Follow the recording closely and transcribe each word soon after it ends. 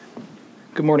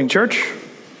Good morning, church.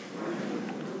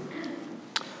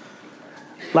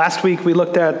 Last week we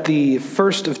looked at the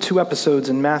first of two episodes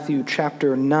in Matthew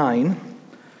chapter 9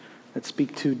 that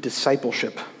speak to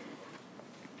discipleship.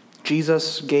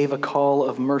 Jesus gave a call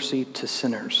of mercy to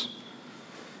sinners.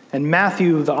 And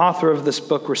Matthew, the author of this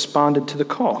book, responded to the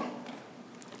call.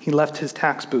 He left his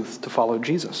tax booth to follow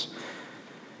Jesus.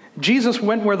 Jesus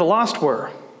went where the lost were.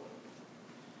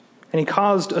 And he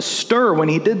caused a stir when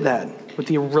he did that with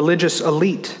the religious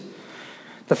elite.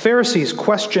 The Pharisees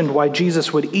questioned why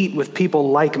Jesus would eat with people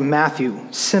like Matthew,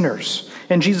 sinners.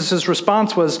 And Jesus'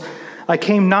 response was, "I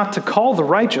came not to call the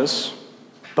righteous,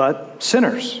 but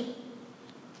sinners."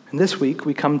 And this week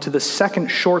we come to the second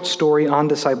short story on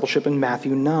discipleship in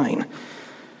Matthew 9.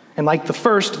 And like the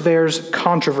first, there's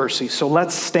controversy. So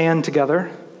let's stand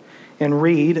together and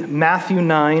read Matthew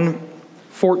 9,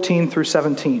 14 through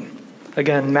 17.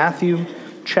 Again, Matthew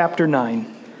chapter 9,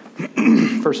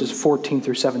 verses 14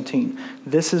 through 17.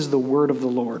 This is the word of the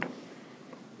Lord.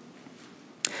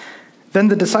 Then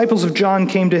the disciples of John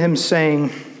came to him,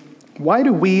 saying, "Why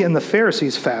do we and the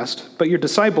Pharisees fast, but your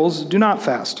disciples do not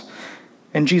fast?"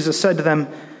 And Jesus said to them,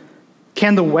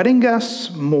 "Can the wedding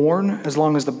guests mourn as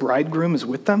long as the bridegroom is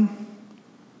with them?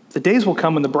 The days will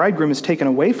come when the bridegroom is taken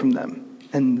away from them,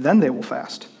 and then they will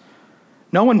fast.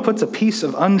 No one puts a piece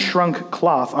of unshrunk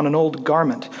cloth on an old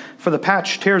garment, for the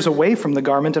patch tears away from the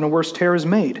garment and a worse tear is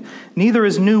made. Neither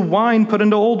is new wine put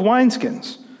into old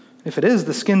wineskins. If it is,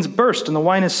 the skins burst and the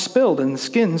wine is spilled and the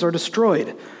skins are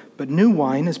destroyed. But new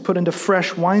wine is put into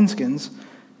fresh wineskins,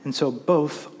 and so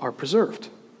both are preserved."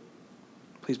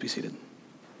 Please be seated,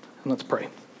 and let's pray.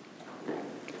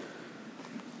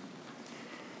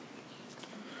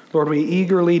 Lord, we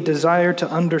eagerly desire to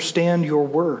understand your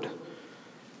word.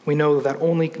 We know that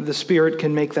only the Spirit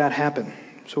can make that happen.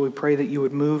 So we pray that you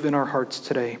would move in our hearts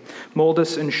today. Mold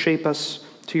us and shape us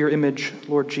to your image,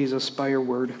 Lord Jesus, by your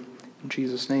word. In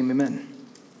Jesus' name, amen.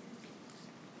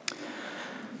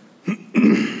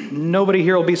 Nobody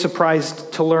here will be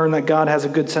surprised to learn that God has a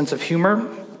good sense of humor.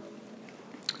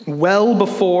 Well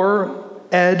before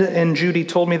Ed and Judy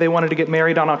told me they wanted to get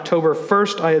married on October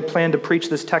 1st, I had planned to preach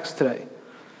this text today.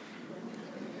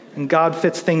 And God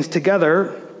fits things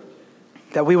together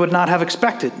that we would not have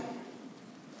expected.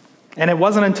 And it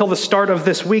wasn't until the start of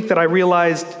this week that I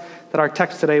realized that our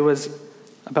text today was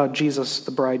about Jesus,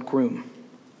 the bridegroom.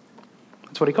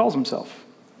 That's what he calls himself,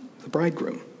 the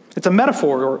bridegroom. It's a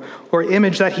metaphor or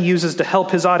image that he uses to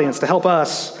help his audience, to help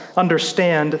us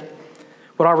understand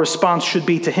what our response should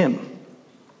be to him.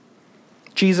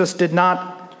 Jesus did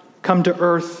not come to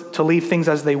earth to leave things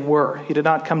as they were. He did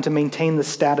not come to maintain the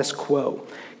status quo.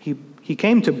 He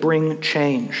came to bring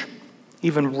change,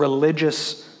 even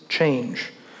religious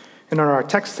change. And in our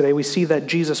text today, we see that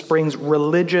Jesus brings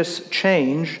religious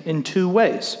change in two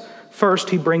ways. First,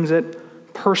 he brings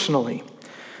it personally.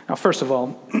 Now, first of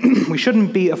all, we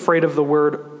shouldn't be afraid of the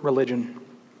word religion.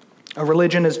 A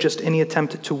religion is just any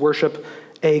attempt to worship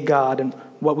a God, and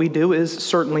what we do is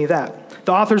certainly that.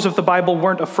 The authors of the Bible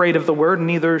weren't afraid of the word,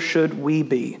 neither should we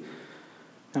be.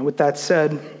 Now, with that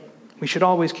said, we should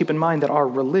always keep in mind that our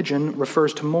religion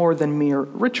refers to more than mere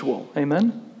ritual,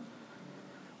 amen?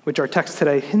 Which our text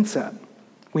today hints at.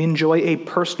 We enjoy a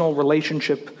personal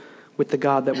relationship with the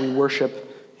God that we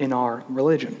worship in our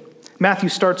religion. Matthew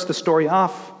starts the story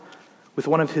off with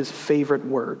one of his favorite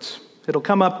words. It'll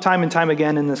come up time and time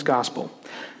again in this gospel.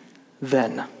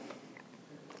 Then.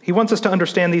 He wants us to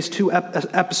understand these two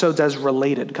episodes as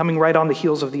related, coming right on the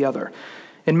heels of the other.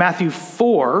 In Matthew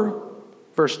 4,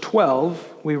 verse 12,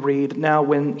 we read, "Now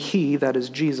when he," that is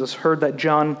Jesus, "heard that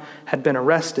John had been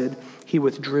arrested, he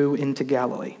withdrew into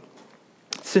Galilee.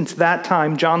 Since that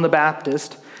time, John the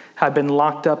Baptist had been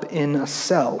locked up in a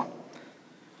cell.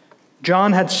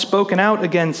 John had spoken out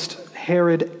against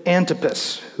Herod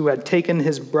Antipas, who had taken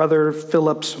his brother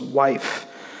Philip's wife.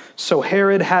 So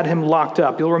Herod had him locked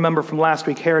up." You'll remember from last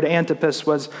week, Herod Antipas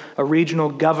was a regional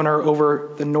governor over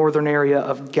the northern area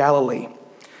of Galilee.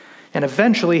 And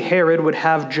eventually Herod would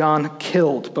have John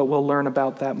killed, but we'll learn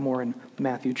about that more in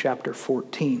Matthew chapter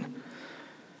 14.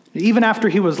 Even after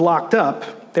he was locked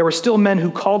up, there were still men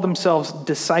who called themselves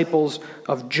disciples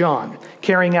of John,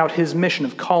 carrying out his mission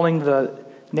of calling the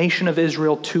nation of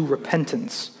Israel to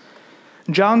repentance.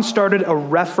 John started a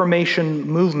Reformation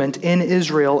movement in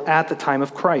Israel at the time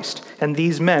of Christ, and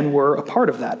these men were a part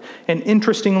of that. And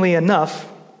interestingly enough,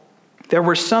 there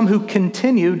were some who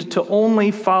continued to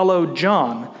only follow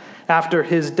John after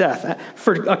his death,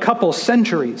 for a couple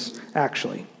centuries,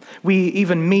 actually. We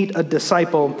even meet a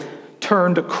disciple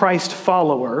turned Christ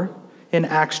follower in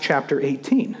Acts chapter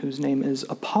 18, whose name is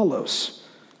Apollos.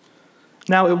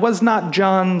 Now, it was not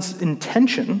John's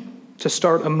intention to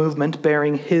start a movement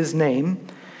bearing his name.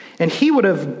 And he would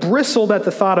have bristled at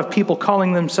the thought of people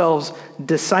calling themselves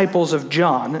disciples of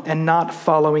John and not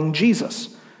following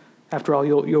Jesus. After all,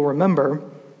 you'll remember,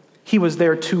 he was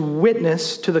there to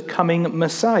witness to the coming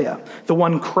Messiah, the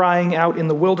one crying out in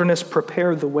the wilderness,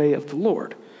 "Prepare the way of the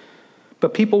Lord."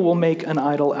 But people will make an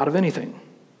idol out of anything,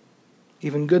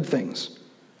 even good things.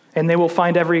 And they will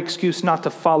find every excuse not to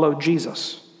follow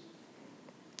Jesus.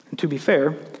 And to be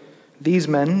fair, these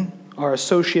men are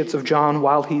associates of John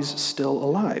while he's still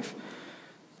alive.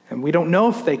 And we don't know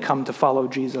if they come to follow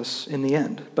Jesus in the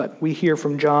end, but we hear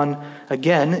from John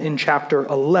again in chapter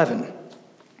 11.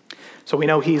 So we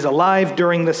know he's alive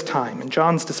during this time, and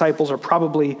John's disciples are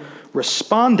probably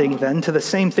responding then to the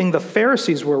same thing the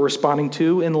Pharisees were responding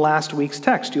to in last week's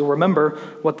text. You'll remember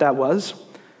what that was.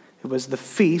 It was the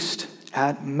feast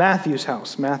at Matthew's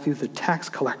house, Matthew the tax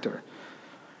collector.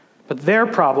 But their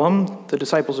problem, the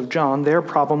disciples of John, their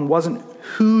problem wasn't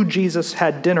who Jesus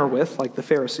had dinner with, like the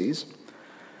Pharisees,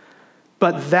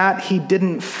 but that he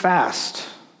didn't fast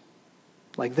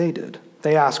like they did.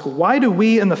 They ask, "Why do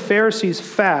we and the Pharisees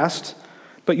fast,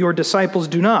 but your disciples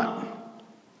do not?"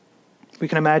 We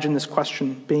can imagine this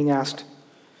question being asked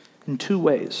in two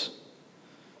ways.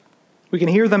 We can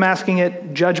hear them asking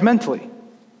it judgmentally,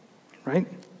 right?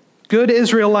 Good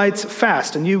Israelites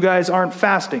fast, and you guys aren't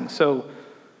fasting, so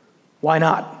why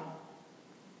not?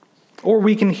 Or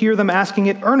we can hear them asking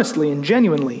it earnestly and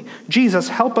genuinely. "Jesus,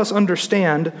 help us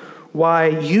understand why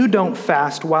you don't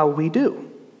fast while we do."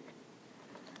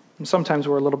 And sometimes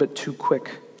we're a little bit too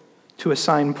quick to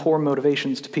assign poor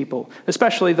motivations to people,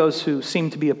 especially those who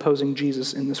seem to be opposing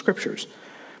Jesus in the scriptures.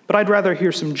 But I'd rather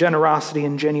hear some generosity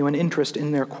and genuine interest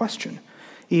in their question,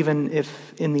 even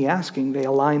if in the asking they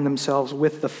align themselves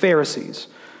with the Pharisees,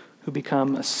 who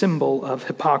become a symbol of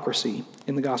hypocrisy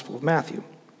in the Gospel of Matthew.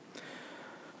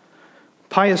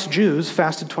 Pious Jews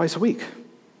fasted twice a week,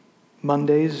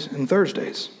 Mondays and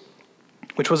Thursdays,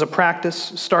 which was a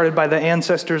practice started by the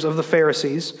ancestors of the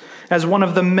Pharisees as one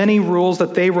of the many rules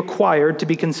that they required to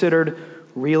be considered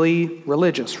really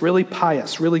religious, really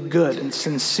pious, really good and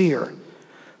sincere.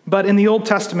 But in the Old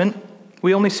Testament,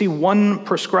 we only see one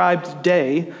prescribed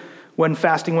day when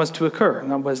fasting was to occur,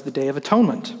 and that was the Day of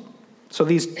Atonement. So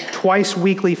these twice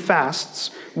weekly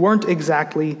fasts weren't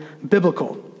exactly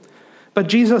biblical. But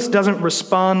Jesus doesn't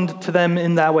respond to them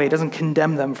in that way. He doesn't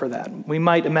condemn them for that. We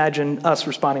might imagine us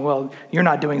responding, "Well, you're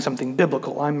not doing something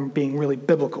biblical. I'm being really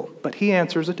biblical." But he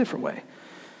answers a different way.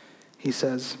 He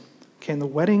says, "Can the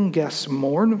wedding guests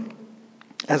mourn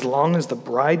as long as the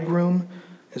bridegroom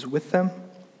is with them?"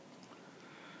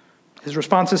 His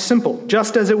response is simple.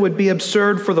 Just as it would be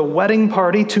absurd for the wedding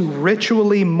party to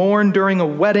ritually mourn during a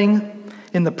wedding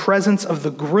in the presence of the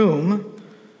groom,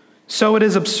 so it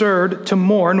is absurd to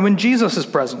mourn when Jesus is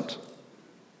present.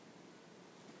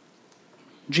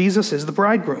 Jesus is the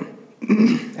bridegroom.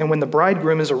 And when the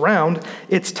bridegroom is around,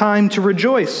 it's time to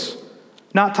rejoice,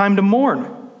 not time to mourn.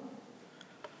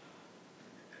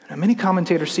 Now, many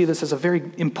commentators see this as a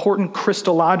very important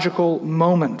Christological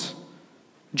moment.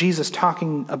 Jesus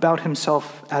talking about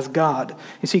himself as God.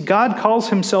 You see, God calls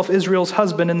himself Israel's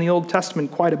husband in the Old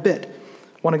Testament quite a bit.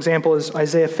 One example is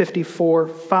Isaiah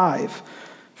 54:5.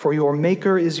 "For your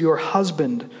Maker is your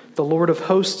husband, the Lord of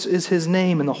hosts is his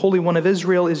name, and the Holy One of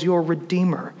Israel is your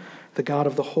Redeemer, the God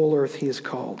of the whole earth he is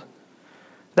called."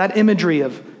 That imagery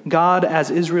of God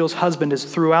as Israel's husband is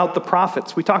throughout the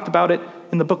prophets. We talked about it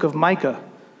in the book of Micah.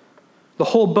 The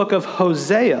whole book of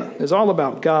Hosea is all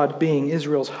about God being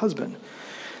Israel's husband.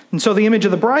 And so the image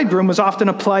of the bridegroom was often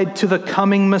applied to the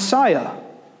coming Messiah.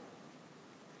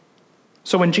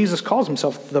 So when Jesus calls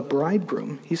himself the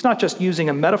bridegroom, he's not just using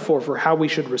a metaphor for how we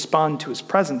should respond to his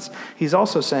presence. He's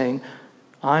also saying,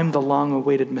 "I'm the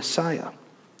long-awaited Messiah,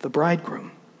 the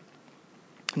bridegroom."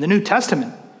 And the New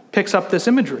Testament picks up this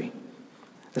imagery,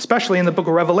 especially in the book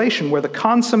of Revelation, where the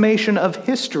consummation of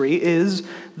history is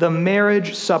the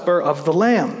marriage supper of the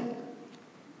Lamb.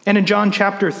 And in John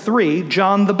chapter 3,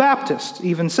 John the Baptist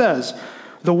even says,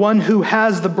 "The one who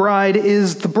has the bride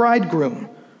is the bridegroom.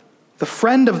 The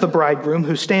friend of the bridegroom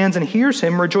who stands and hears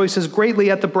him rejoices greatly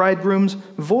at the bridegroom's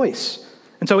voice."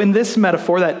 And so in this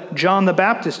metaphor that John the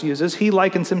Baptist uses, he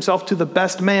likens himself to the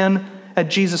best man at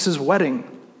Jesus' wedding.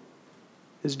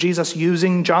 Is Jesus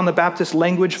using John the Baptist's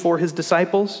language for his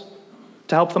disciples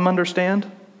to help them understand?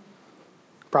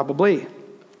 Probably.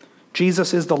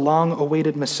 Jesus is the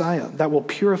long-awaited Messiah that will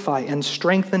purify and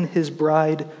strengthen his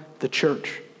bride, the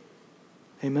church.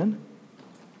 Amen?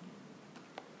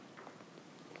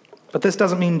 But this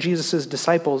doesn't mean Jesus'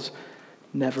 disciples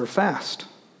never fast.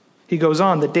 He goes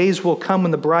on, "The days will come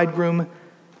when the bridegroom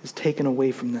is taken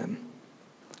away from them,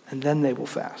 and then they will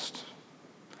fast."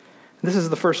 This is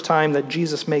the first time that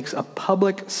Jesus makes a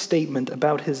public statement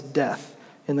about his death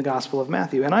in the Gospel of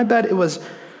Matthew. And I bet it was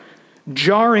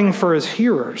jarring for his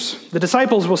hearers. The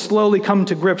disciples will slowly come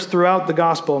to grips throughout the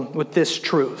Gospel with this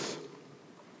truth.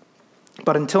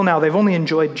 But until now, they've only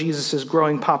enjoyed Jesus'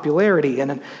 growing popularity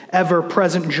and an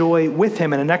ever-present joy with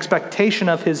him and an expectation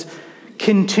of his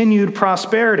continued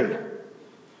prosperity.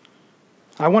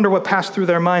 I wonder what passed through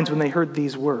their minds when they heard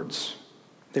these words.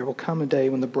 There will come a day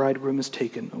when the bridegroom is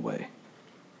taken away.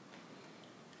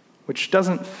 Which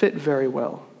doesn't fit very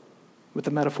well with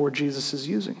the metaphor Jesus is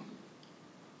using.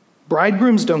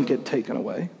 Bridegrooms don't get taken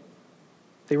away.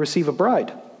 They receive a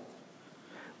bride.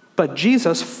 But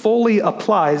Jesus fully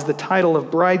applies the title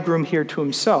of bridegroom here to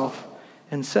himself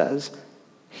and says,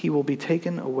 he will be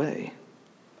taken away.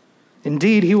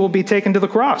 Indeed, he will be taken to the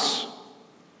cross.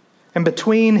 And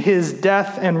between his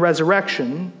death and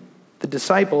resurrection, the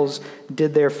disciples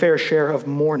did their fair share of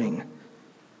mourning.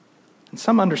 And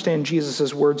some understand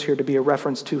Jesus' words here to be a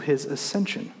reference to his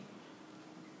ascension.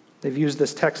 They've used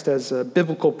this text as a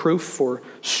biblical proof for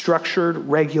structured,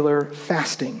 regular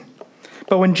fasting.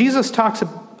 But when Jesus talks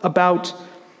about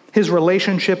his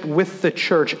relationship with the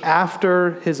church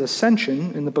after his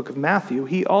ascension in the book of Matthew,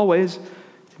 he always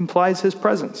implies his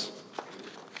presence.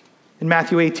 In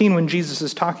Matthew 18, when Jesus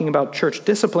is talking about church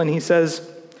discipline, he says,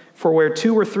 "For where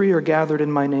 2 or 3 are gathered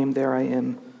in my name, there I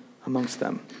am amongst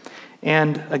them."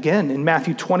 And again, in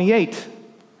Matthew 28,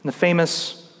 in the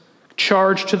famous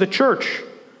charge to the church,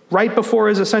 right before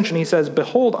his ascension, he says,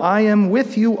 "Behold, I am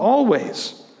with you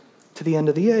always to the end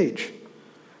of the age."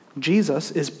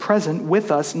 Jesus is present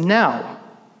with us now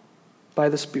by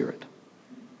the Spirit,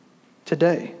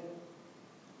 today,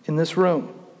 in this room,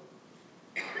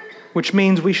 which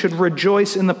means we should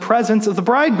rejoice in the presence of the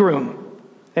bridegroom.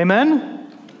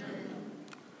 Amen?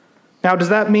 Now, does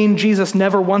that mean Jesus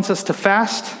never wants us to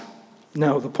fast?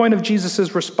 No. The point of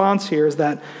Jesus' response here is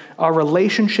that our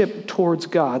relationship towards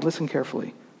God, listen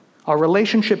carefully, our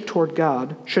relationship toward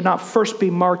God should not first be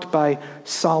marked by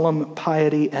solemn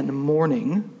piety and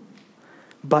mourning,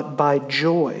 but by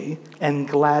joy and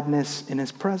gladness in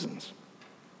his presence.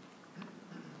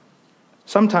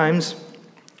 Sometimes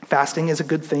fasting is a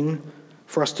good thing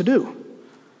for us to do.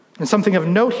 And something of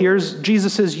note here is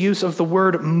Jesus' use of the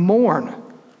word mourn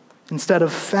instead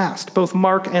of fast. Both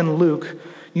Mark and Luke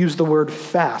use the word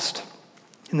fast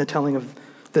in the telling of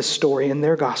this story in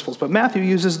their Gospels. But Matthew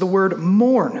uses the word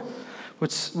mourn,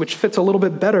 which fits a little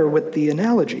bit better with the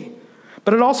analogy.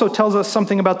 But it also tells us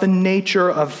something about the nature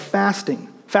of fasting.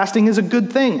 Fasting is a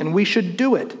good thing, and we should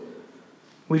do it.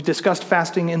 We've discussed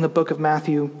fasting in the book of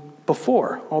Matthew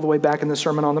before, all the way back in the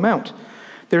Sermon on the Mount.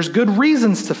 There's good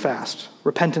reasons to fast: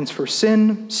 repentance for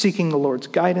sin, seeking the Lord's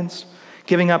guidance,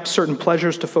 giving up certain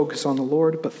pleasures to focus on the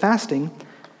Lord. But fasting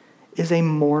is a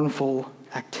mournful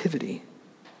activity.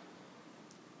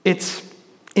 It's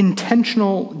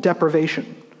intentional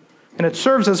deprivation, and it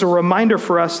serves as a reminder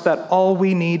for us that all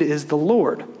we need is the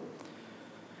Lord.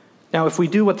 Now, if we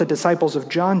do what the disciples of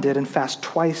John did and fast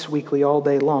twice weekly all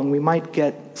day long, we might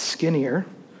get skinnier,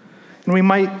 and we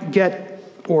might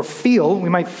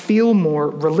feel more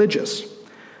religious.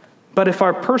 But if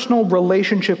our personal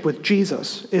relationship with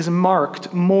Jesus is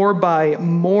marked more by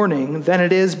mourning than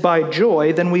it is by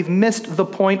joy, then we've missed the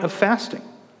point of fasting.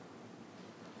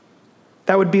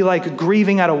 That would be like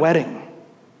grieving at a wedding.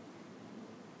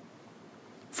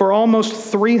 For almost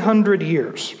 300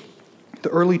 years, the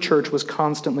early church was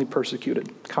constantly persecuted,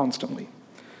 constantly.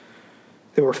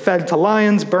 They were fed to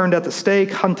lions, burned at the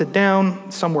stake, hunted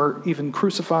down, some were even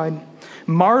crucified.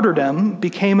 Martyrdom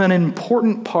became an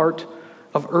important part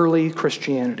of early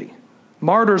Christianity.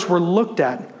 Martyrs were looked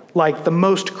at like the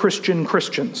most Christian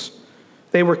Christians.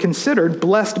 They were considered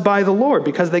blessed by the Lord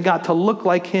because they got to look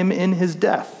like him in his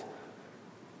death.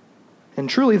 And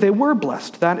truly, they were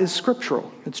blessed. That is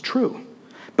scriptural. It's true.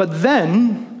 But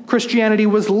then Christianity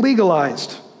was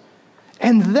legalized.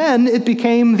 And then it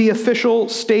became the official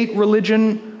state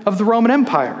religion of the Roman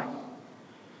Empire.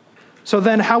 So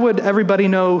then how would everybody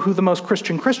know who the most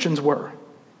Christian Christians were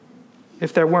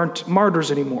if there weren't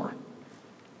martyrs anymore?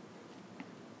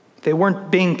 They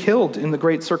weren't being killed in the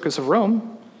great circus of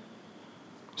Rome.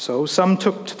 So some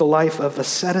took to the life of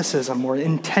asceticism or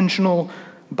intentional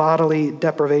bodily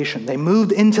deprivation. They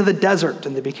moved into the desert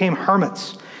and they became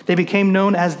hermits. They became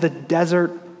known as the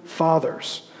Desert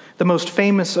Fathers, the most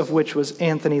famous of which was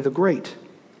Anthony the Great.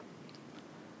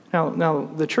 Now,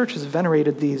 the church has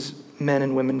venerated these men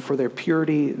and women for their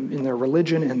purity in their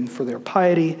religion and for their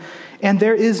piety, and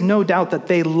there is no doubt that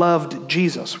they loved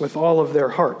Jesus with all of their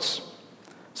hearts.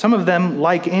 Some of them,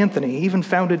 like Anthony, even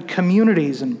founded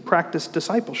communities and practiced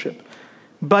discipleship.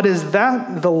 But is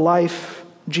that the life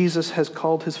Jesus has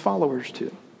called his followers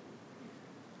to.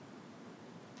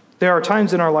 There are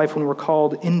times in our life when we're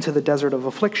called into the desert of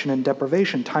affliction and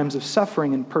deprivation, times of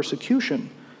suffering and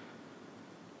persecution.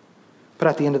 But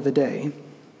at the end of the day,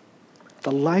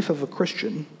 the life of a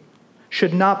Christian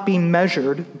should not be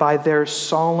measured by their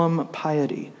solemn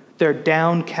piety, their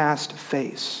downcast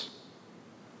face,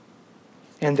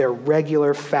 and their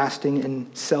regular fasting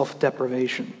and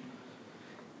self-deprivation.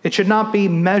 It should not be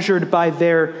measured by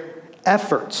their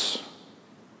efforts,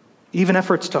 even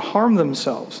efforts to harm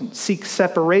themselves and seek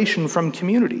separation from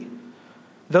community.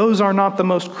 Those are not the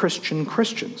most Christian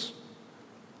Christians.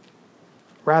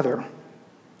 Rather,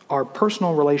 our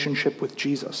personal relationship with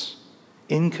Jesus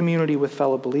in community with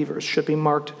fellow believers should be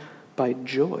marked by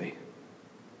joy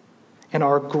and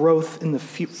our growth in the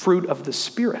fruit of the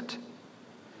Spirit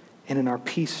and in our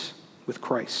peace with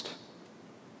Christ.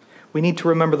 We need to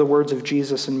remember the words of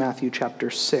Jesus in Matthew chapter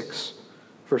 6,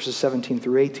 verses 17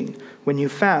 through 18. When you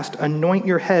fast, anoint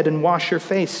your head and wash your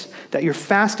face, that your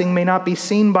fasting may not be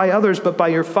seen by others, but by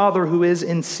your Father who is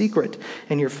in secret.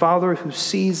 And your Father who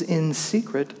sees in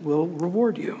secret will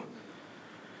reward you.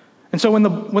 And so when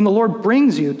the Lord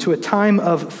brings you to a time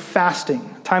of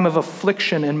fasting, time of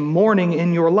affliction and mourning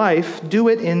in your life, do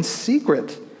it in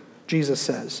secret, Jesus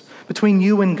says, between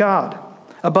you and God.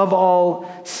 Above all,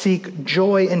 seek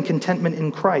joy and contentment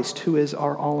in Christ, who is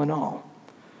our all in all.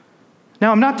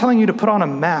 Now, I'm not telling you to put on a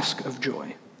mask of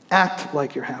joy. Act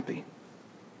like you're happy.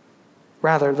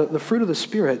 Rather, the fruit of the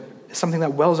Spirit is something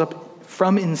that wells up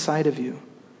from inside of you.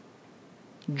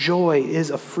 Joy is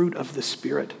a fruit of the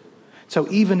Spirit. So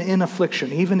even in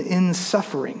affliction, even in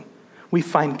suffering, we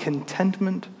find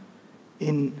contentment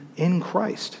in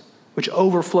Christ, which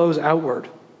overflows outward.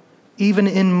 Even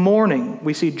in mourning,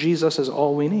 we see Jesus as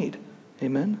all we need.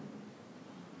 Amen?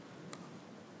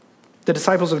 The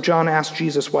disciples of John asked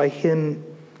Jesus why he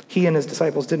and his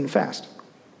disciples didn't fast.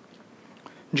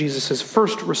 Jesus'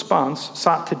 first response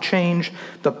sought to change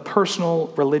the personal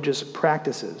religious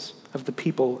practices of the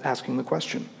people asking the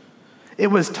question. It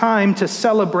was time to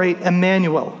celebrate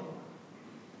Emmanuel,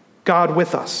 God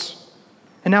with us.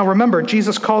 And now remember,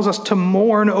 Jesus calls us to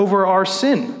mourn over our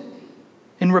sin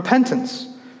in repentance.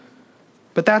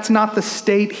 But that's not the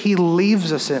state he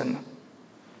leaves us in.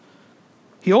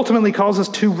 He ultimately calls us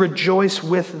to rejoice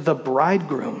with the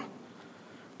bridegroom.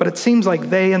 But it seems like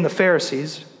they and the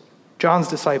Pharisees, John's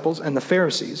disciples and the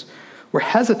Pharisees, were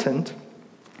hesitant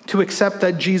to accept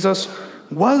that Jesus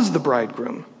was the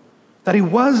bridegroom, that he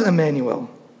was Emmanuel.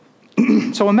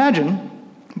 So imagine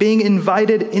being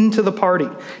invited into the party,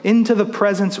 into the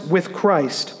presence with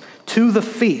Christ, to the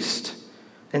feast,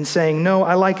 and saying, "No,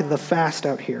 I like the fast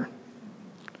out here.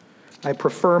 I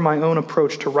prefer my own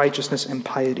approach to righteousness and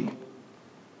piety."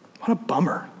 What a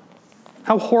bummer.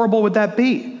 How horrible would that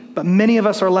be? But many of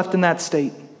us are left in that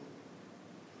state.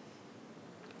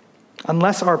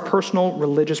 Unless our personal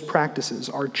religious practices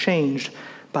are changed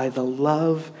by the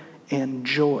love and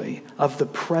joy of the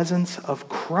presence of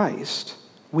Christ,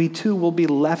 we too will be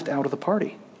left out of the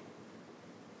party.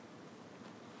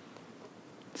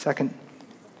 Second,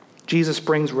 Jesus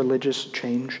brings religious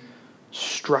change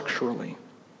structurally.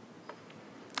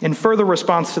 In further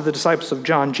response to the disciples of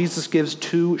John, Jesus gives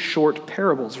two short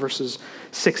parables, verses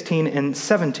 16 and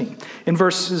 17. In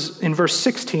verse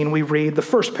 16, we read the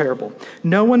first parable.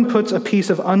 "No one puts a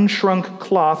piece of unshrunk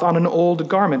cloth on an old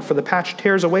garment, for the patch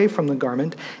tears away from the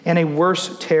garment, and a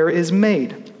worse tear is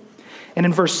made." And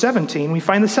in verse 17, we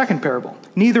find the second parable.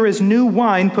 "Neither is new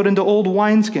wine put into old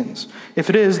wineskins.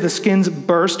 If it is, the skins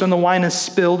burst, and the wine is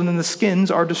spilled, and then the skins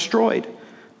are destroyed.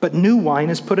 But new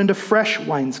wine is put into fresh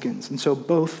wineskins, and so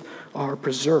both are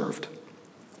preserved."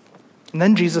 And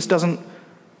then Jesus doesn't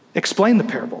explain the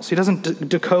parables. He doesn't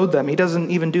decode them. He doesn't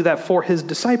even do that for his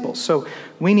disciples. So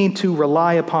we need to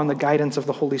rely upon the guidance of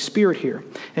the Holy Spirit here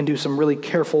and do some really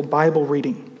careful Bible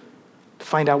reading to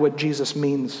find out what Jesus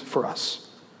means for us.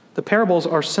 The parables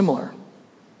are similar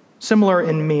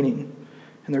in meaning,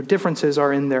 and their differences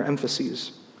are in their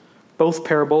emphases. Both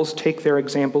parables take their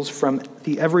examples from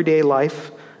the everyday life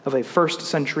of a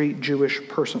first-century Jewish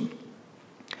person.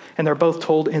 And they're both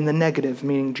told in the negative,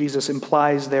 meaning Jesus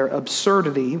implies their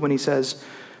absurdity when he says,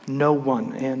 "no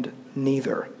one" and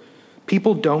 "neither."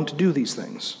 People don't do these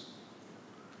things.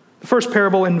 The first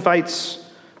parable invites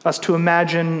us to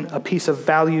imagine a piece of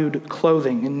valued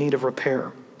clothing in need of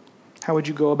repair. How would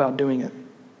you go about doing it?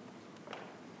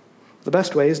 The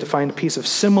best way is to find a piece of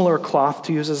similar cloth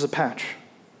to use as a patch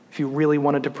if you really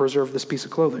wanted to preserve this piece of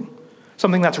clothing.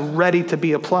 Something that's ready to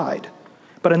be applied.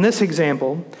 But in this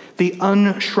example, the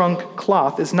unshrunk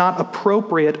cloth is not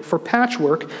appropriate for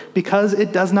patchwork because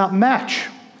it does not match.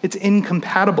 It's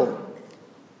incompatible.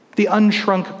 The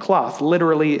unshrunk cloth,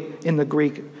 literally in the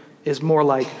Greek, is more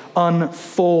like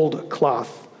unfold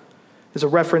cloth, is a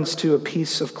reference to a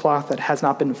piece of cloth that has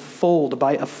not been fulled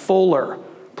by a fuller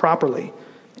properly.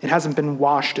 It hasn't been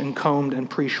washed and combed and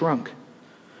pre-shrunk.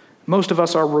 Most of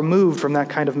us are removed from that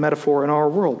kind of metaphor in our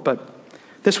world, but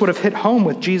this would have hit home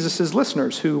with Jesus'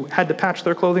 listeners who had to patch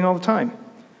their clothing all the time.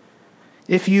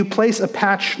 If you place a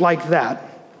patch like that,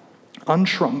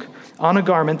 unshrunk, on a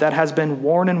garment that has been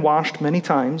worn and washed many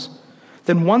times,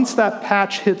 then once that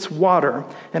patch hits water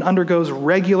and undergoes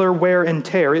regular wear and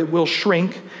tear, it will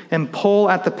shrink and pull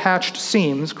at the patched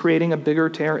seams, creating a bigger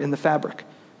tear in the fabric.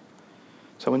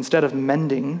 So instead of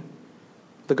mending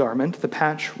the garment, the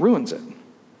patch ruins it,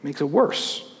 makes it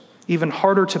worse, even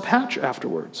harder to patch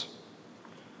afterwards.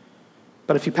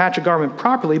 But if you patch a garment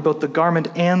properly, both the garment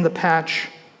and the patch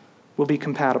will be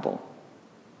compatible.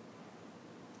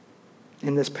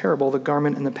 In this parable, the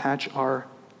garment and the patch are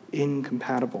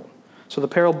incompatible. So the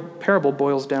parable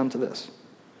boils down to this.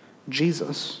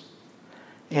 Jesus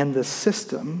and the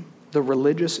system, the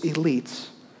religious elites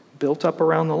built up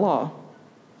around the law,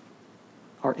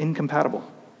 are incompatible.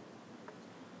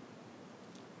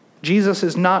 Jesus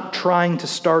is not trying to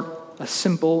start a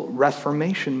simple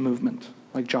Reformation movement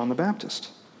like John the Baptist.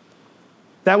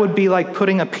 That would be like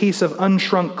putting a piece of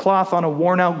unshrunk cloth on a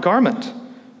worn-out garment.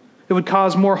 It would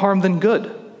cause more harm than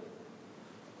good.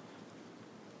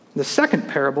 The second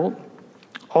parable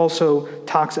also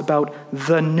talks about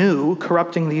the new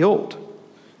corrupting the old.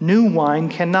 New wine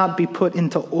cannot be put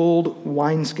into old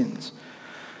wineskins.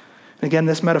 Again,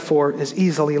 this metaphor is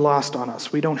easily lost on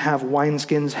us. We don't have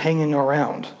wineskins hanging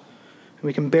around.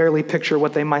 We can barely picture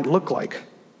what they might look like.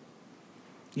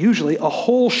 Usually, a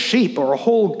whole sheep or a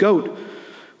whole goat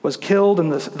was killed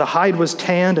and the hide was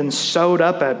tanned and sewed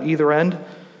up at either end,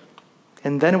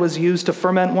 and then it was used to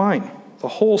ferment wine. The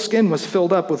whole skin was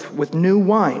filled up with new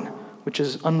wine, which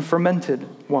is unfermented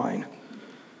wine.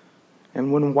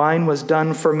 And when wine was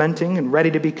done fermenting and ready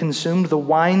to be consumed, the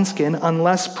wineskin,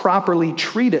 unless properly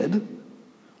treated,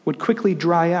 would quickly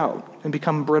dry out and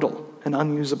become brittle and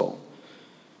unusable.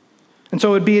 And so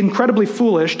it would be incredibly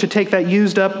foolish to take that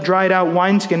used up, dried out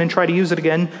wineskin and try to use it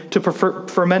again to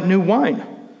ferment new wine.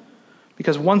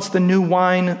 Because once the new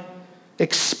wine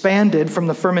expanded from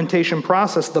the fermentation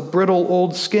process, the brittle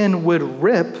old skin would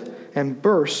rip and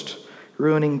burst,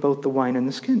 ruining both the wine and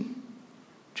the skin.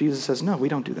 Jesus says, no, we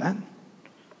don't do that.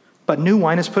 But new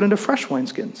wine is put into fresh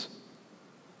wineskins.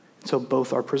 So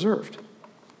both are preserved.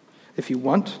 If you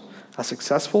want a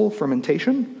successful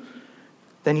fermentation,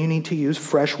 then you need to use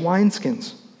fresh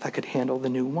wineskins that could handle the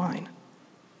new wine.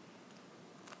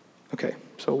 Okay,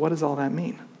 so what does all that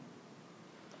mean?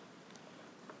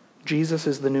 Jesus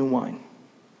is the new wine.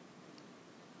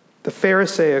 The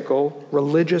Pharisaical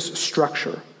religious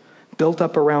structure built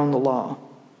up around the law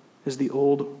is the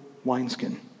old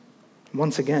wineskin.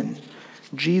 Once again,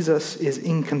 Jesus is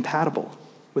incompatible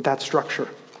with that structure.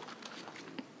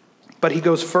 But he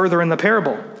goes further in the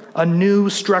parable. A new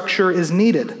structure is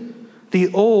needed.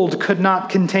 The old could not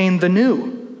contain the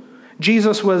new.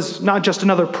 Jesus was not just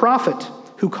another prophet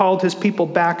who called his people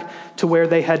back to where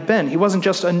they had been. He wasn't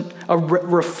just a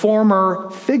reformer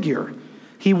figure.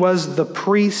 He was the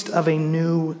priest of a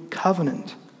new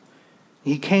covenant.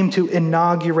 He came to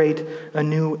inaugurate a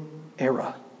new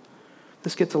era.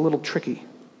 This gets a little tricky,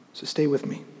 so stay with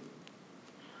me.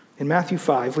 In Matthew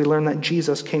 5, we learn that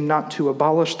Jesus came not to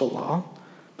abolish the law,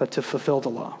 but to fulfill the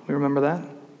law. We remember that?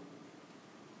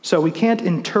 So we can't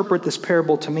interpret this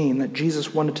parable to mean that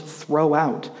Jesus wanted to throw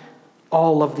out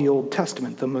all of the Old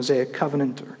Testament, the Mosaic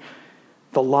covenant, or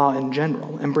the law in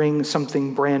general, and bring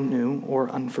something brand new or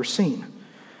unforeseen.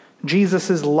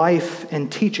 Jesus' life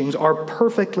and teachings are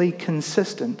perfectly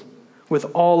consistent with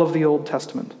all of the Old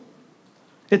Testament.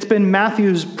 It's been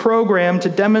Matthew's program to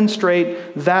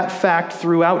demonstrate that fact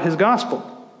throughout his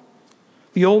gospel.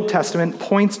 The Old Testament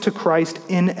points to Christ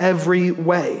in every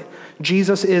way.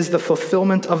 Jesus is the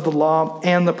fulfillment of the law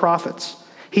and the prophets.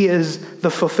 He is the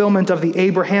fulfillment of the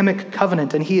Abrahamic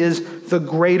covenant, and he is the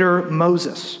greater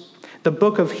Moses. The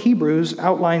book of Hebrews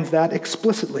outlines that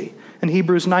explicitly. In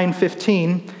Hebrews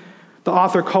 9:15, the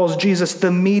author calls Jesus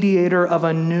the mediator of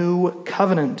a new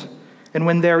covenant. And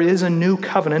when there is a new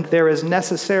covenant, there is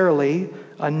necessarily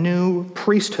a new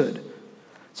priesthood.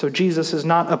 So Jesus is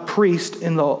not a priest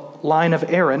in the line of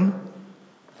Aaron.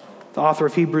 The author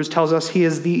of Hebrews tells us he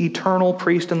is the eternal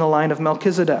priest in the line of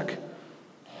Melchizedek.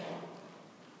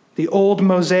 The old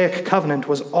Mosaic covenant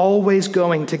was always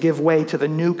going to give way to the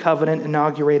new covenant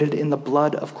inaugurated in the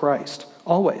blood of Christ.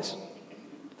 Always.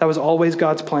 That was always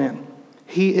God's plan.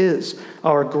 He is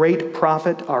our great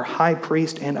prophet, our high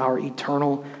priest, and our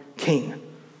eternal king.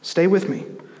 Stay with me.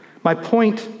 My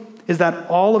point is that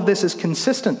all of this is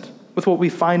consistent with what we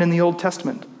find in the Old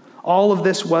Testament. All of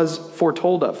this was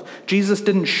foretold of. Jesus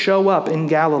didn't show up in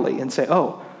Galilee and say,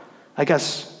 oh, I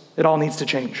guess it all needs to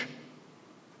change.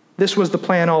 This was the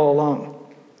plan all along.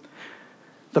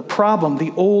 The problem,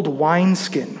 the old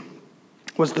wineskin,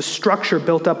 was the structure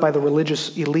built up by the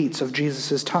religious elites of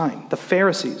Jesus' time, the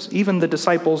Pharisees, even the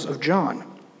disciples of John.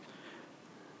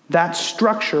 That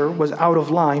structure was out of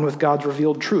line with God's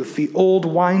revealed truth. The old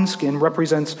wineskin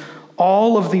represents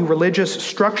all of the religious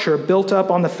structure built up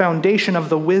on the foundation of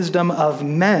the wisdom of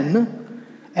men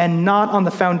and not on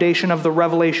the foundation of the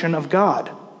revelation of God.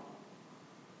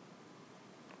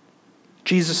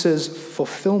 Jesus'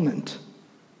 fulfillment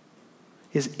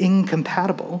is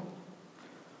incompatible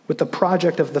with the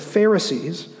project of the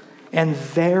Pharisees and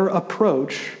their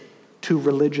approach to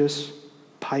religious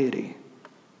piety,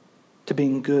 to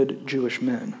being good Jewish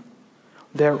men.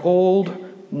 Their old,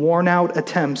 worn-out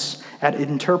attempts at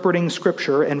interpreting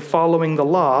Scripture and following the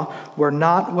law were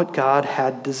not what God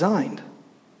had designed.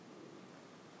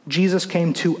 Jesus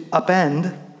came to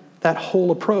upend that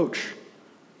whole approach.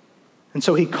 And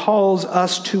so he calls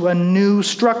us to a new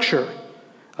structure,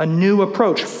 a new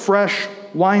approach, fresh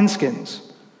wineskins.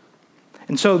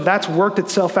 And so that's worked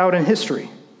itself out in history.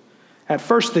 At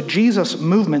first, the Jesus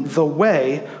movement, the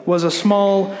Way, was a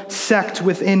small sect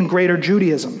within greater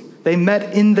Judaism. They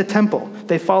met in the temple.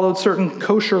 They followed certain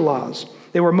kosher laws.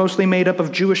 They were mostly made up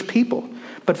of Jewish people.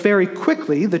 But very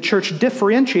quickly, the church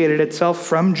differentiated itself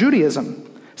from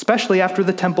Judaism, especially after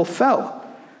the temple fell.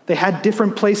 They had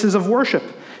different places of worship.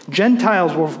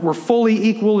 Gentiles were fully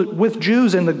equal with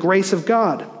Jews in the grace of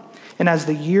God. And as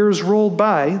the years rolled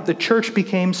by, the church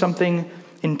became something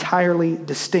entirely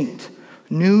distinct.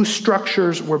 New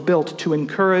structures were built to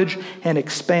encourage and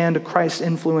expand Christ's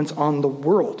influence on the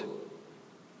world.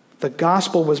 The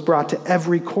gospel was brought to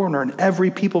every corner, and every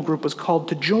people group was called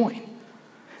to join.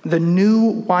 The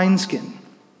new wine,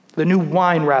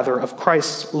 of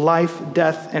Christ's life,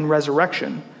 death, and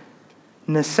resurrection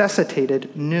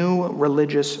necessitated new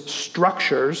religious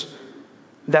structures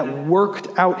that worked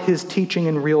out his teaching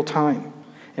in real time.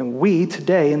 And we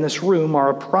today in this room are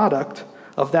a product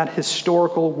of that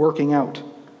historical working out.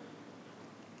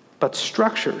 But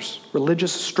structures,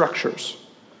 religious structures,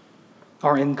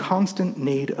 are in constant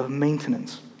need of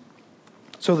maintenance.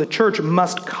 So the church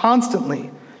must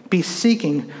constantly be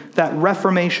seeking that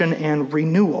reformation and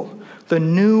renewal. The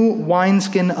new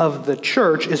wineskin of the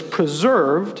church is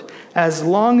preserved as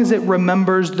long as it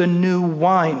remembers the new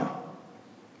wine.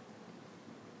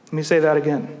 Let me say that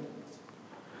again.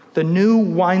 The new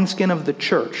wineskin of the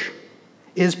church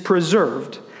is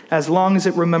preserved as long as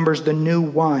it remembers the new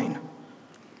wine.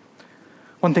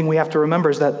 One thing we have to remember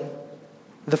is that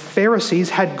the Pharisees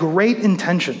had great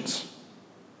intentions.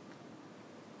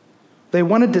 They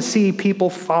wanted to see people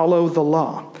follow the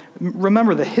law.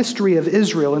 Remember, the history of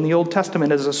Israel in the Old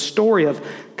Testament is a story of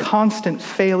constant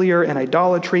failure and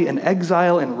idolatry and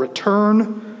exile and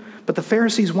return. But the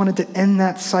Pharisees wanted to end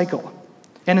that cycle.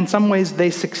 And in some ways, they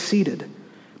succeeded.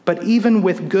 But even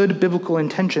with good biblical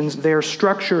intentions, their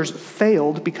structures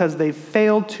failed because they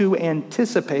failed to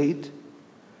anticipate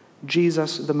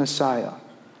Jesus the Messiah,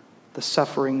 the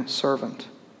suffering servant.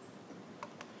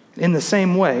 In the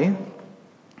same way,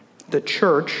 the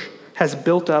church has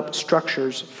built up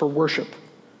structures for worship.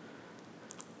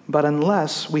 But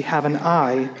unless we have an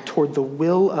eye toward the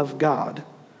will of God,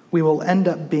 we will end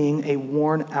up being a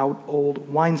worn-out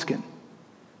old wineskin.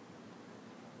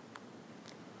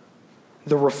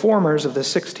 The reformers of the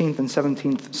 16th and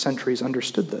 17th centuries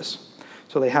understood this.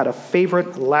 So they had a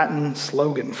favorite Latin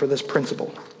slogan for this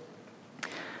principle.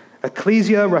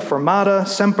 Ecclesia reformata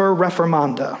semper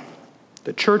reformanda.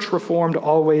 The church reformed,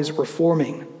 always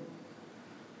reforming.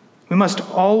 We must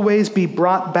always be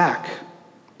brought back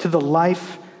to the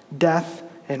life, death,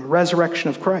 and resurrection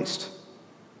of Christ.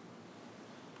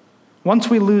 Once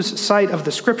we lose sight of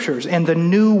the scriptures and the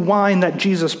new wine that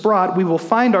Jesus brought, we will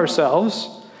find ourselves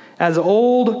as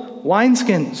old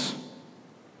wineskins.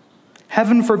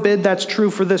 Heaven forbid that's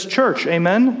true for this church.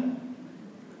 Amen?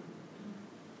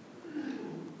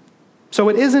 So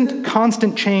it isn't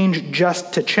constant change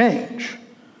just to change.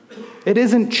 It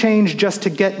isn't change just to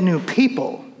get new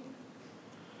people.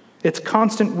 It's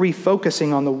constant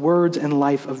refocusing on the words and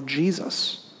life of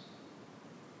Jesus.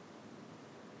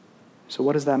 So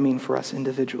what does that mean for us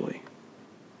individually?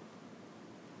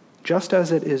 Just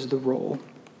as it is the role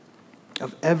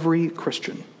of every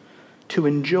Christian to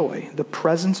enjoy the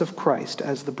presence of Christ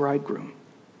as the bridegroom,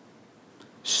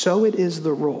 so it is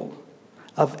the role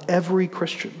of every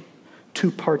Christian to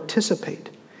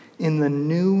participate in the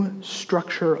new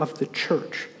structure of the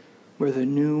church where the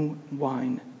new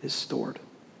wine is stored.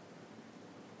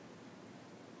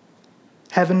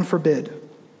 Heaven forbid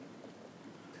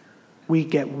we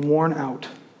get worn out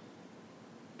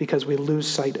because we lose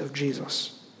sight of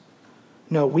Jesus.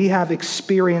 No, we have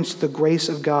experienced the grace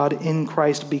of God in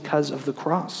Christ because of the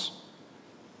cross.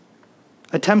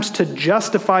 Attempts to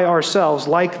justify ourselves,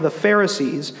 like the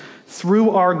Pharisees, through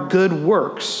our good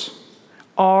works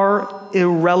are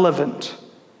irrelevant.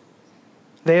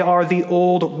 They are the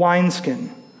old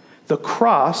wineskin. The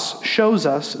cross shows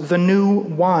us the new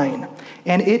wine,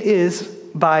 and it is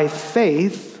by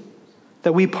faith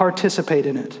that we participate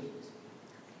in it.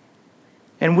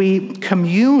 And we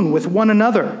commune with one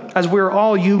another as we're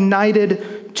all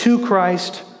united to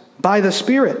Christ by the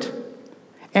Spirit.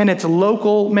 And its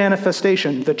local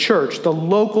manifestation, the church, the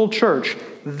local church,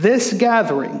 this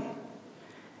gathering,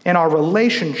 and our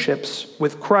relationships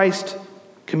with Christ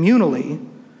communally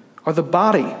are the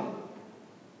body,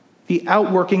 the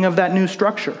outworking of that new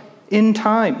structure in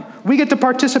time. We get to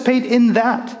participate in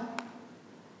that.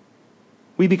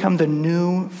 We become the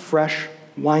new, fresh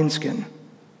wineskin.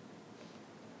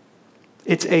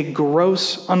 It's a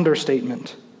gross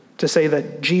understatement to say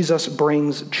that Jesus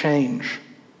brings change.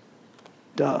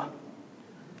 Duh.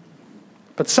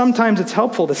 But sometimes it's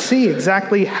helpful to see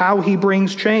exactly how he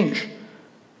brings change.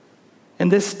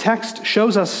 And this text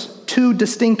shows us two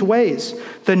distinct ways.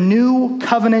 The new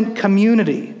covenant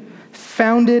community,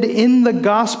 founded in the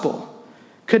gospel,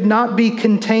 could not be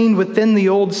contained within the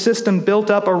old system built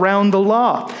up around the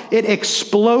law. It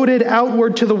exploded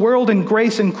outward to the world in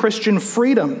grace and Christian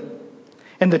freedom.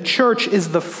 And the church is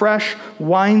the fresh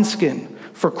wineskin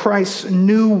for Christ's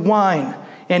new wine.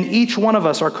 And each one of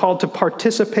us are called to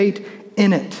participate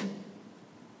in it.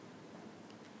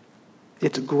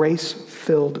 It's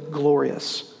grace-filled,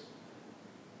 glorious,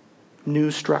 new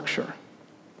structure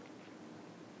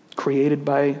created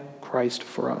by Christ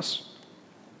for us.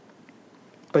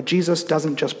 But Jesus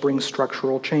doesn't just bring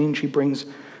structural change, he brings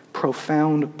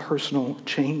profound personal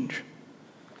change.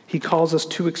 He calls us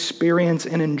to experience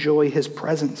and enjoy his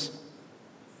presence.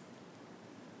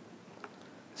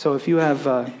 So if you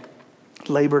have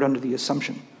labored under the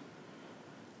assumption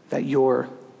that your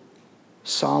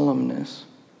solemnness,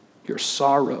 your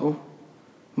sorrow,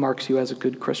 marks you as a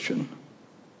good Christian,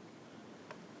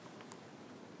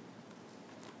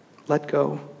 let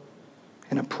go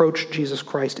and approach Jesus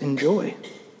Christ in joy.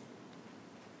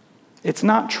 It's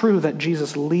not true that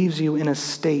Jesus leaves you in a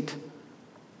state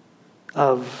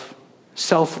of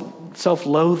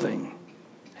self-loathing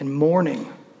and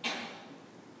mourning.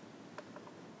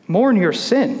 Mourn your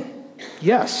sin,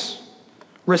 yes.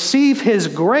 Receive his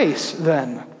grace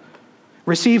then.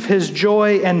 Receive his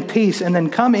joy and peace, and then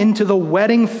come into the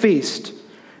wedding feast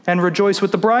and rejoice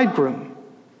with the bridegroom.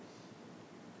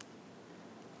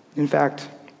 In fact,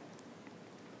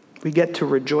 we get to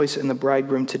rejoice in the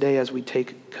bridegroom today as we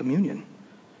take communion.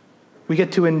 We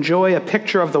get to enjoy a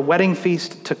picture of the wedding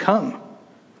feast to come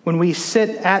when we sit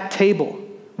at table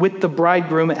with the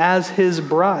bridegroom as his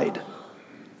bride.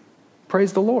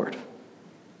 Praise the Lord.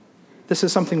 This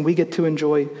is something we get to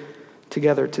enjoy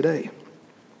together today.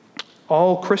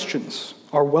 All Christians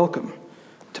are welcome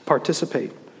to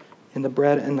participate in the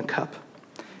bread and the cup.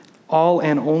 All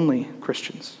and only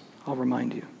Christians, I'll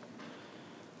remind you.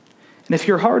 And if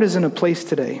your heart is in a place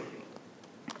today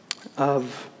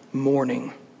of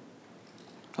mourning,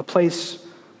 a place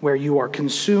where you are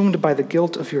consumed by the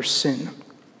guilt of your sin,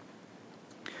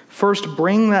 first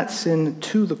bring that sin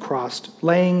to the cross,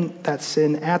 laying that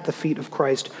sin at the feet of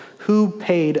Christ, who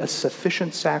paid a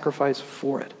sufficient sacrifice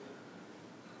for it,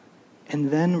 and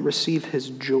then receive his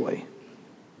joy.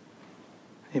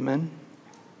 Amen?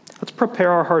 Let's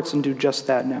prepare our hearts and do just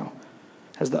that now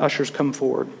as the ushers come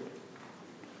forward.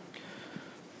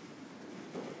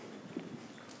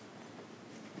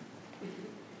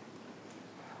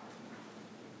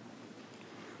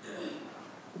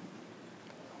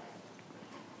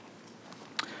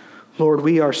 Lord,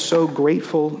 we are so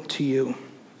grateful to you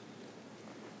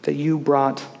that you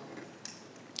brought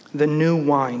the new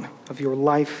wine of your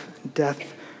life,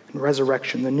 death, and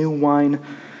resurrection, the new wine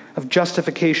of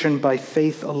justification by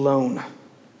faith alone.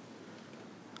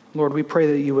 Lord, we pray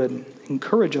that you would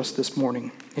encourage us this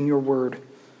morning in your word.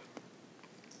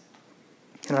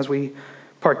 And as we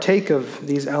partake of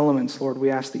these elements, Lord, we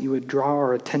ask that you would draw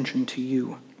our attention to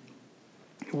you.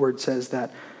 Your word says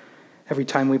that every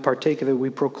time we partake of it, we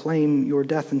proclaim your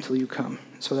death until you come.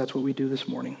 So that's what we do this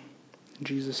morning. In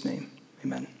Jesus' name,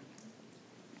 amen.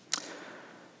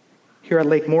 Here at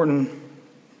Lake Morton,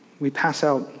 we pass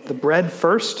out the bread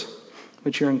first,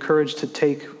 which you're encouraged to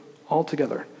take all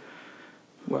together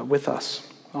with us.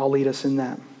 I'll lead us in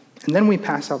that. And then we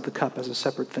pass out the cup as a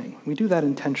separate thing. We do that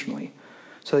intentionally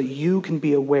so that you can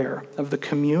be aware of the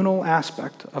communal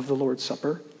aspect of the Lord's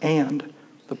Supper and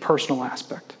the personal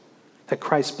aspect, that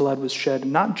Christ's blood was shed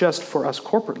not just for us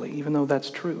corporately, even though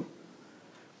that's true,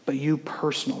 but you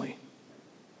personally.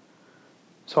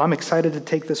 So I'm excited to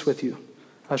take this with you.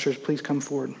 Ushers, please come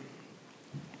forward.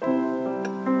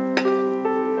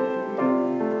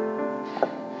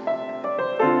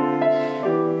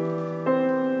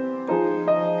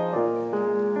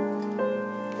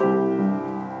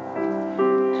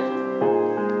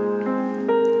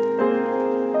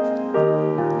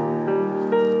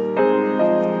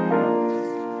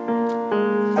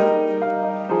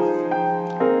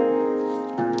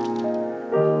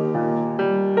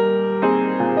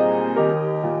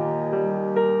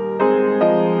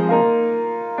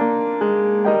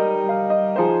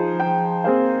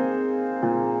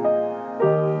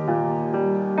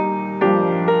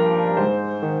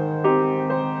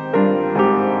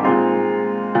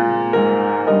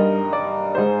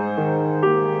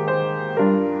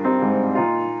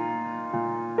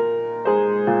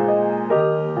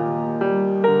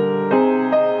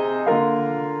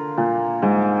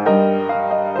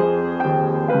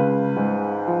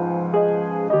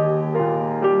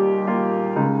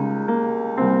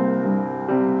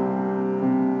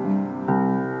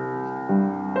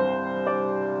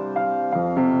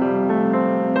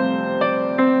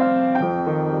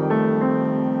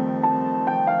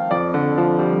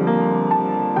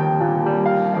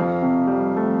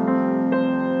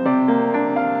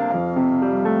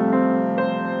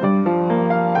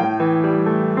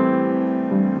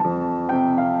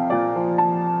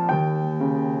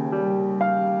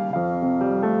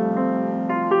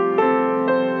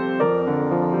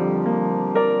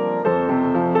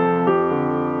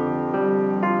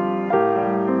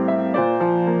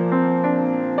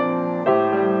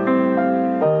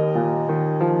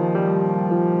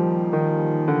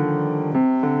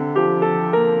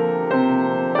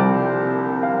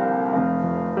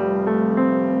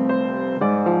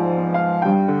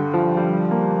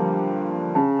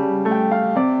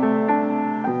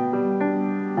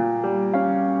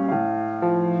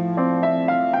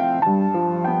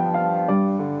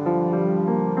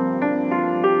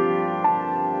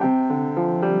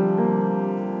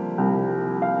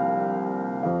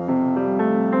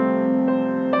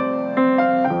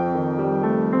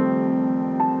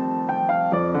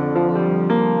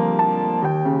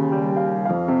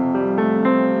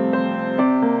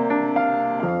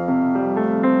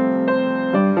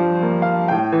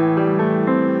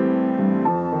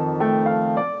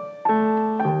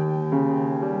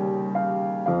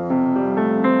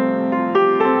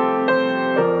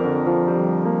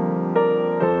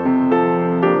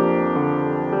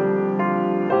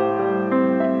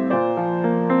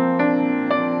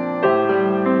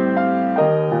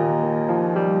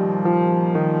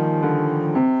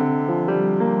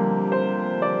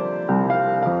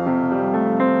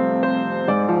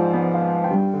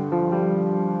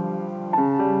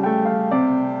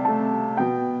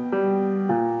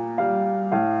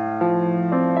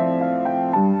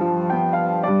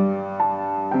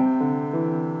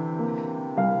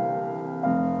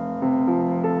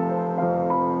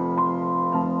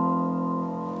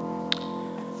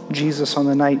 Jesus, on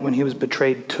the night when he was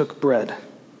betrayed, took bread.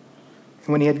 And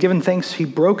when he had given thanks, he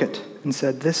broke it and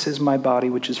said, "This is my body,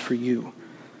 which is for you.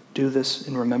 Do this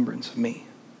in remembrance of me."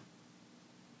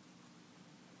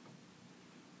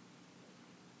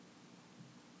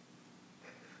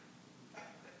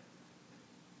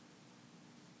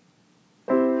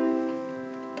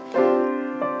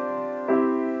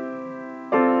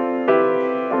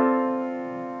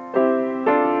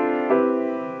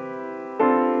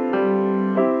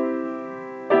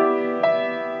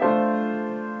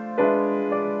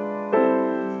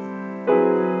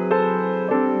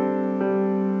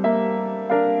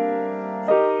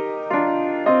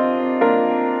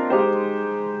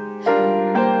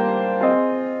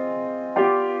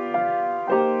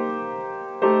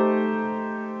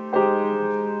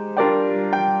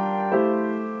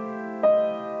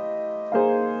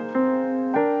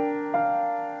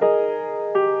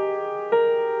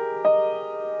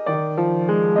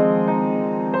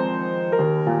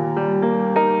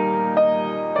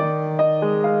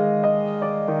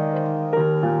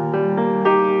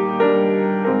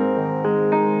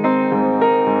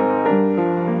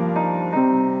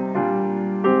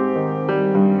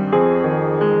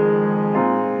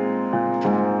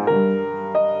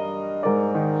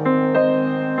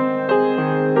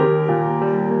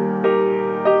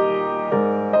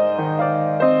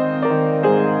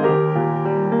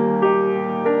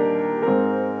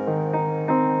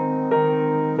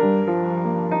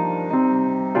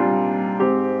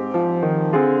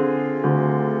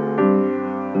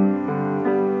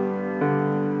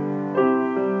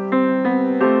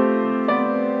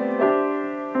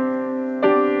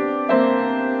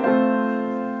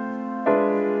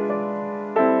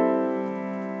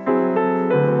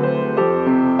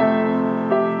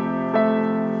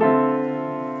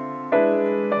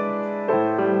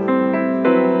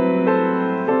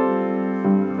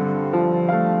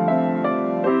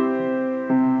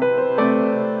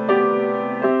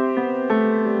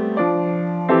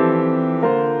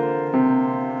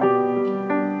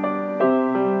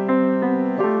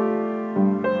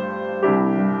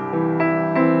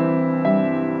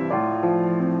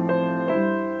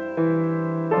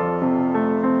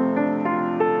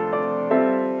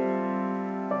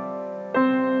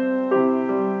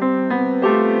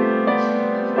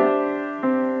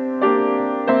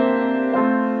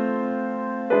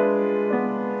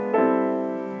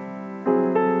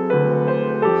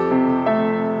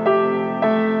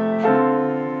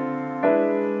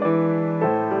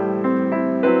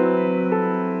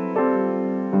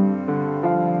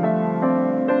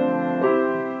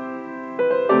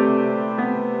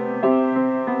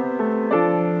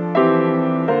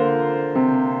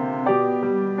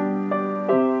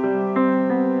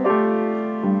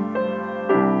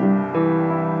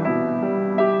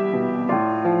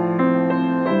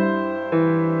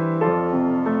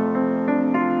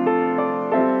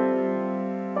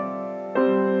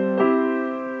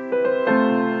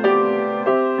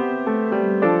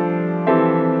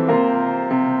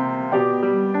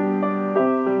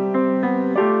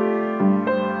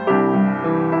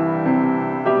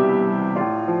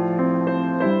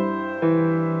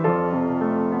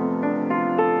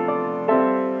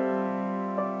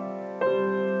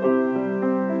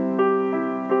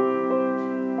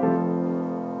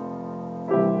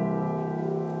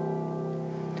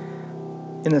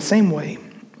 In the same way,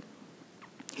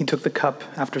 he took the cup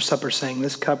after supper, saying,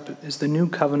 "This cup is the new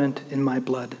covenant in my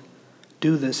blood.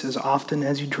 Do this as often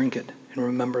as you drink it in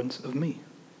remembrance of me."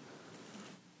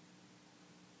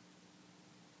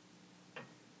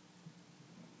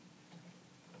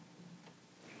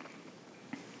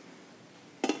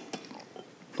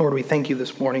 Lord, we thank you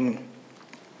this morning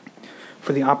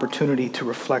for the opportunity to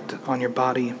reflect on your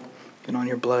body and on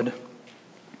your blood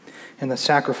and the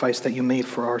sacrifice that you made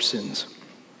for our sins.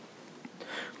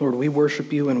 Lord, we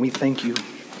worship you and we thank you.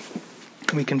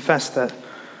 We confess that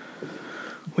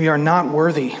we are not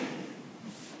worthy,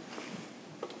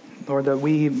 Lord, that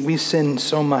we sin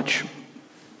so much.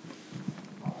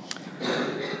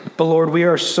 But Lord, we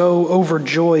are so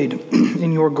overjoyed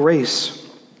in your grace,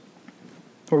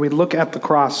 where we look at the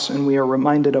cross and we are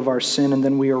reminded of our sin, and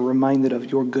then we are reminded of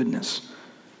your goodness.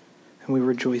 And we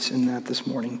rejoice in that this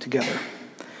morning together.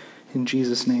 In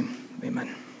Jesus' name,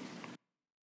 amen.